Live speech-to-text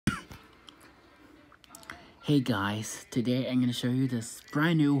Hey guys, today I'm going to show you this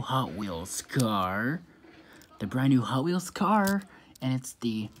brand new Hot Wheels car. The brand new Hot Wheels car, and it's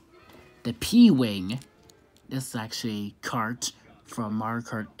the P-Wing. This is actually Kart from Mario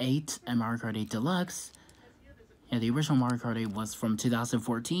Kart 8 and Mario Kart 8 Deluxe. Yeah, the original Mario Kart 8 was from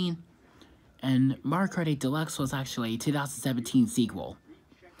 2014, and Mario Kart 8 Deluxe was actually a 2017 sequel.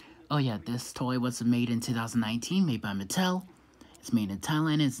 Oh yeah, this toy was made in 2019, made by Mattel. It's made in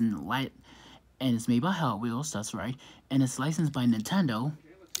Thailand, and it's made by Hot Wheels, that's right, and it's licensed by Nintendo.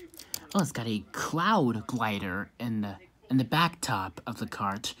 Oh, it's got a cloud glider in the back top of the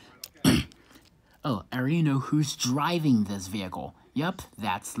cart. Oh, I already know who's driving this vehicle. Yup,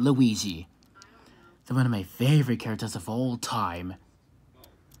 that's Luigi. It's one of my favorite characters of all time.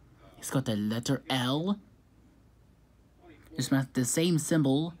 He's got the letter L. It's got the same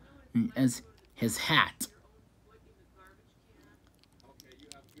symbol as his hat.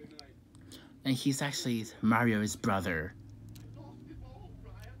 And he's actually Mario's brother.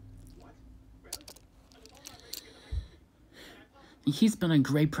 He's been a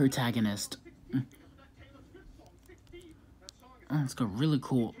great protagonist. Oh, it's got really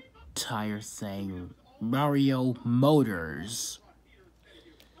cool tires saying Mario Motors.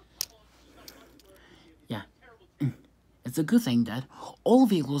 Yeah. It's a good thing that all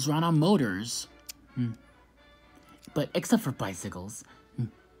vehicles run on motors. But except for bicycles.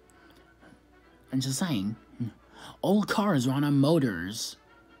 I'm just saying, all cars run on motors.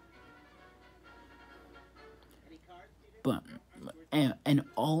 But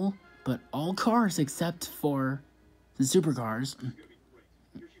all cars except for the supercars.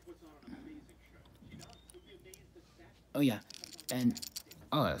 Oh yeah, and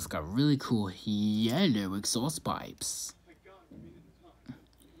oh, it's got really cool yellow exhaust pipes.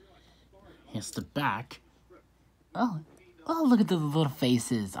 Here's the back. Oh, look at the little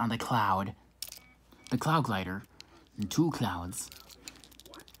faces on the cloud. The cloud glider, and two clouds.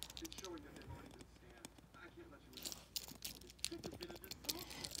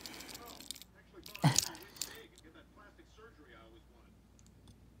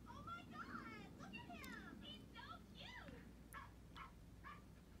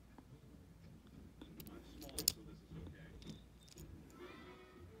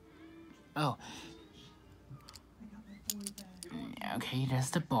 Oh. Okay, there's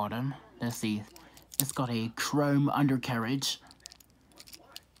the bottom. Let's see. It's got a chrome undercarriage.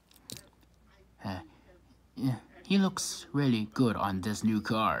 Yeah, he looks really good on this new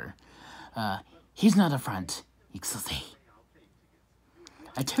car. He's not a front. Excuse.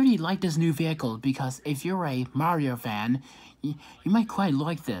 I totally like this new vehicle because if you're a Mario fan, you might quite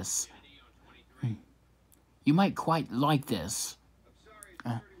like this. You might quite like this.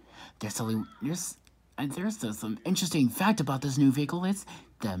 There's some interesting fact about this new vehicle. It's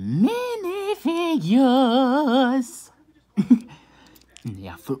the minifigures.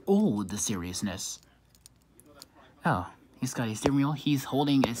 Yeah, for all the seriousness. Oh, he's got a steering wheel. He's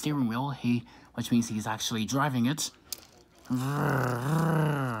holding a steering wheel, which means he's actually driving it.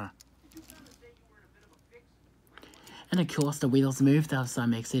 And of course, the wheels move. That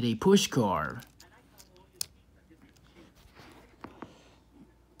makes it a push car.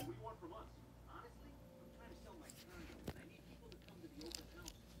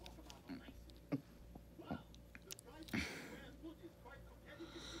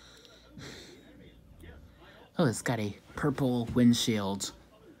 Oh, it's got a purple windshield.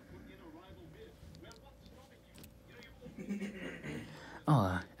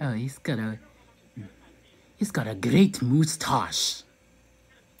 Oh, he's got a great moustache.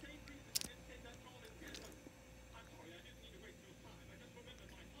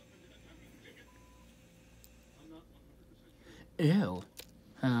 Ew.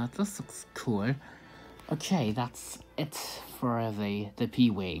 This looks cool. Okay, that's it for the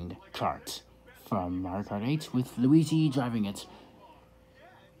P-Wing Kart from Mario Kart 8 with Luigi driving it.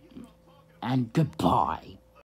 And goodbye.